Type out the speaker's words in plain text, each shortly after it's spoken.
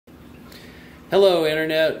Hello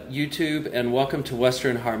Internet, YouTube, and welcome to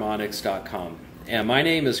WesternHarmonics.com. And my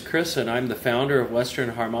name is Chris and I'm the founder of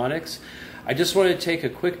Western Harmonics. I just want to take a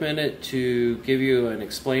quick minute to give you an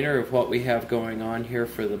explainer of what we have going on here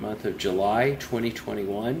for the month of July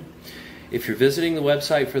 2021. If you're visiting the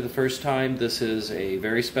website for the first time, this is a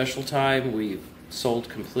very special time. We've sold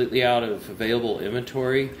completely out of available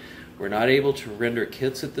inventory. We're not able to render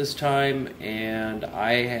kits at this time, and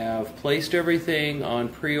I have placed everything on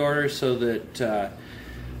pre-order so that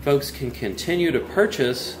folks can continue to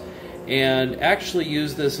purchase and actually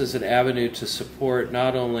use this as an avenue to support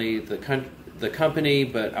not only the company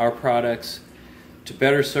but our products to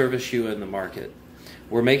better service you in the market.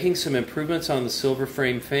 We're making some improvements on the silver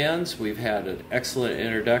frame fans. We've had an excellent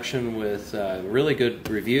introduction with really good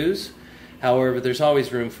reviews. However, there's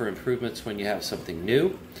always room for improvements when you have something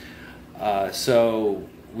new. So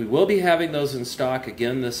we will be having those in stock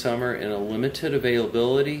again this summer in a limited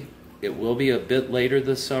availability. It will be a bit later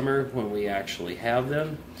this summer when we actually have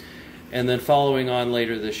them. And then following on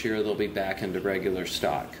later this year, they'll be back into regular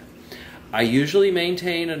stock. I usually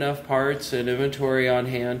maintain enough parts and inventory on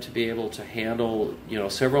hand to be able to handle,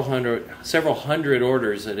 several hundred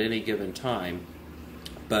orders at any given time.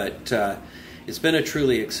 But it's been a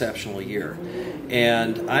truly exceptional year.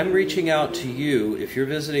 And I'm reaching out to you, if you're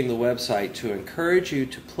visiting the website, to encourage you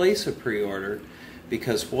to place a pre-order,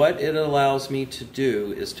 because what it allows me to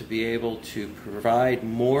do is to be able to provide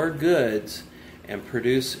more goods and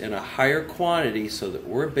produce in a higher quantity so that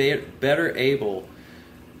we're better able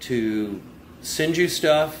to send you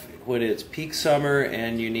stuff when it's peak summer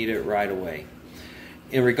and you need it right away.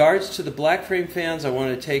 In regards to the black frame fans, I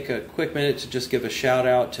want to take a quick minute to just give a shout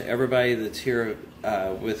out to everybody that's here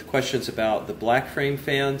with questions about the black frame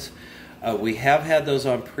fans. We have had those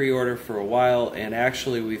on pre-order for a while, and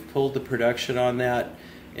actually we've pulled the production on that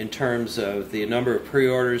in terms of the number of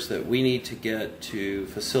pre-orders that we need to get to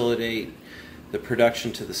facilitate the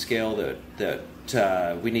production to the scale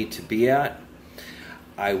that we need to be at.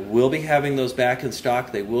 I will be having those back in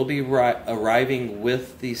stock. They will be arriving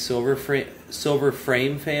with the silver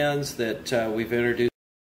frame fans that we've introduced.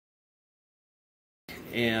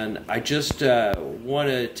 And I just want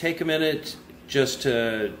to take a minute just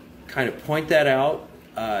to kind of point that out.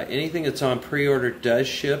 Anything that's on pre-order does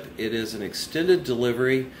ship. It is an extended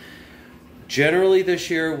delivery. Generally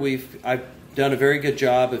this year I've done a very good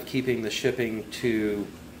job of keeping the shipping to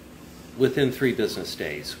within 3 business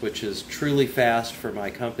days, which is truly fast for my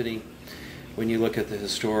company when you look at the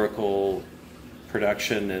historical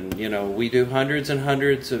production. And we do hundreds and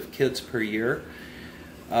hundreds of kits per year.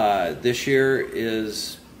 This year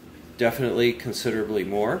is definitely considerably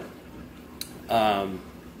more.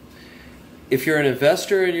 If you're an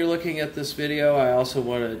investor and you're looking at this video, I also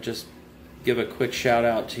want to just give a quick shout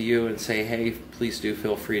out to you and say, hey, please do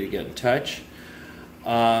feel free to get in touch.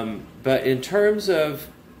 But in terms of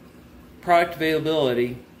product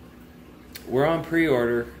availability, we're on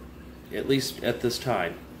pre-order, at least at this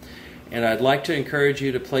time. And I'd like to encourage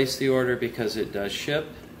you to place the order because it does ship.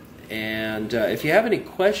 And if you have any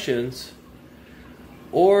questions,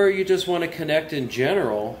 or you just want to connect in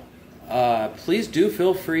general, please do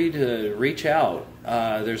feel free to reach out.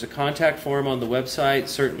 There's a contact form on the website.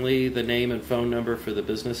 Certainly the name and phone number for the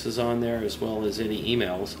business is on there, as well as any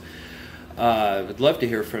emails. I'd love to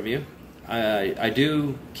hear from you. I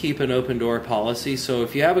do keep an open door policy, so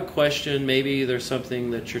if you have a question, maybe there's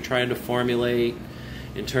something that you're trying to formulate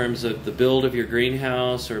in terms of the build of your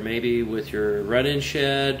greenhouse, or maybe with your run-in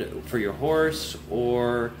shed for your horse,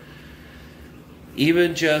 or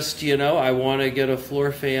even just, I want to get a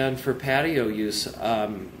floor fan for patio use.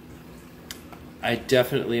 I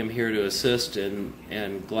definitely am here to assist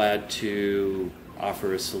and glad to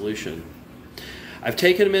offer a solution. I've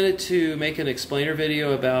taken a minute to make an explainer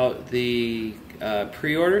video about the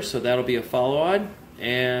pre-order, so that'll be a follow-on.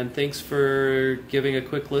 And thanks for giving a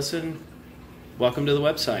quick listen. Welcome to the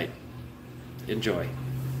website. Enjoy.